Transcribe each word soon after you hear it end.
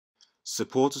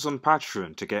Support us on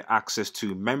Patreon to get access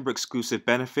to member-exclusive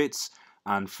benefits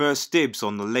and first dibs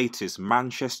on the latest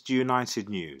Manchester United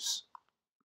news.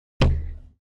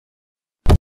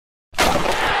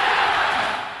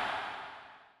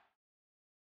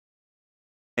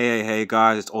 Hey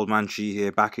guys, it's Old Man G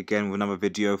here, back again with another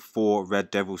video for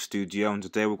Red Devil Studio, and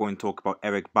today we're going to talk about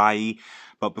Eric Bailly.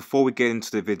 But before we get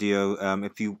into the video,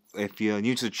 if you're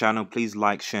new to the channel, please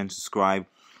like, share and subscribe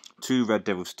to Red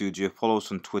Devil Studio. Follow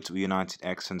us on Twitter with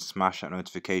UnitedX and smash that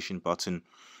notification button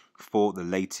for the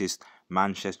latest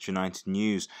Manchester United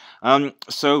news.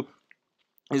 So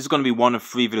this is going to be one of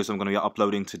 3 videos I'm going to be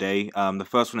uploading today. The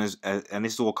first one is, and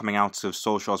this is all coming out of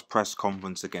Solskjaer's press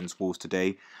conference against Wolves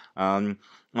today. On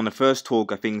the first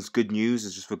talk, I think it's good news,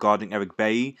 is just regarding Eric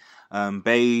Bailly.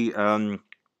 Bailly,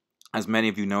 as many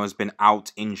of you know, has been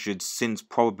out injured since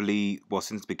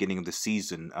the beginning of the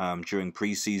season, during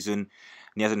pre-season.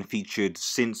 And he hasn't featured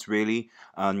since, really.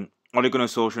 Ole Gunnar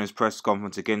Solskjaer in his press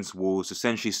conference against Wolves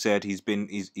essentially said he's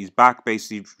back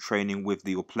basically training with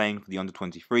or playing for the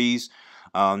under-23s.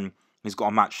 He's got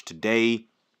a match today.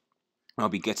 I'll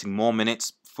be getting more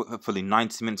minutes, fully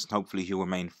 90 minutes, and hopefully he'll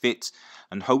remain fit.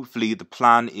 And hopefully the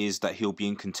plan is that he'll be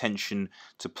in contention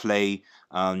to play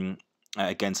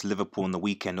against Liverpool on the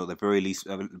weekend, or at the very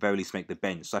least make the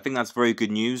bench. So I think that's very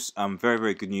good news.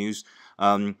 Very good news.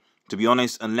 To be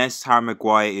honest, unless Harry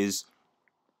Maguire is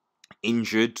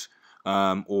injured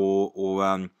or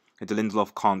the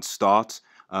Lindelof can't start,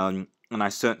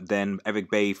 then Eric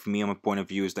Bailly, for me, on my point of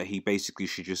view, is that he basically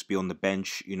should just be on the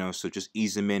bench, you know, so just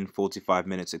ease him in 45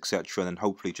 minutes, etc., and then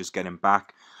hopefully just get him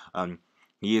back.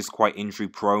 He is quite injury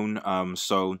prone,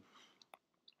 so,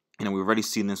 you know, we've already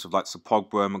seen this with like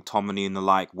Pogba, McTominay and the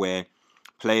like, where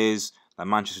players that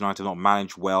Manchester United have not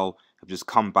managed well have just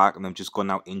come back and they've just gone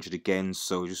out injured again.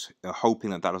 So just hoping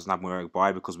that doesn't happen with Eric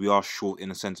Bailly, because we are short in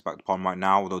the centre-back department right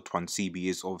now, although Twan CB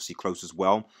is obviously close as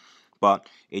well. But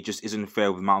it just isn't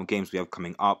fair with the amount of games we have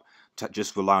coming up to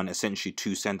just rely on essentially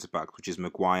 2 centre-backs, which is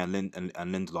Maguire and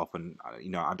Lindelof, and you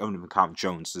know, I don't even count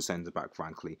Jones as a centre-back,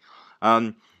 frankly.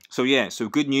 So yeah, so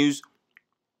good news,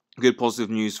 good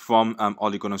positive news from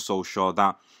Ole Gunnar Solskjaer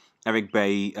that Eric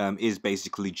Bailly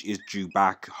is due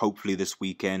back, hopefully this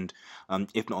weekend,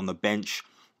 if not on the bench,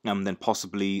 then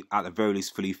possibly at the very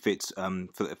least fully fit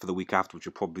for the week after, which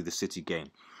will probably be the City game.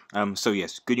 So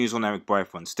yes, good news on Eric Bailly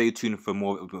front. Stay tuned for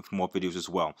more videos as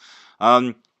well.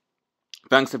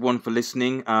 Thanks everyone for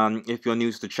listening. If you're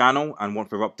new to the channel and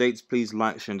want further updates, please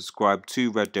like, share and subscribe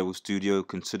to Red Devil Studio.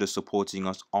 Consider supporting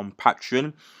us on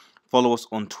Patreon. Follow us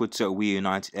on Twitter at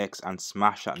WeUnitedX and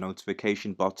smash that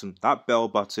notification button, that bell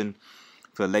button,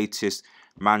 for the latest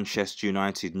Manchester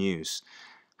United news.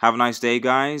 Have a nice day,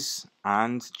 guys,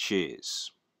 and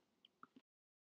cheers.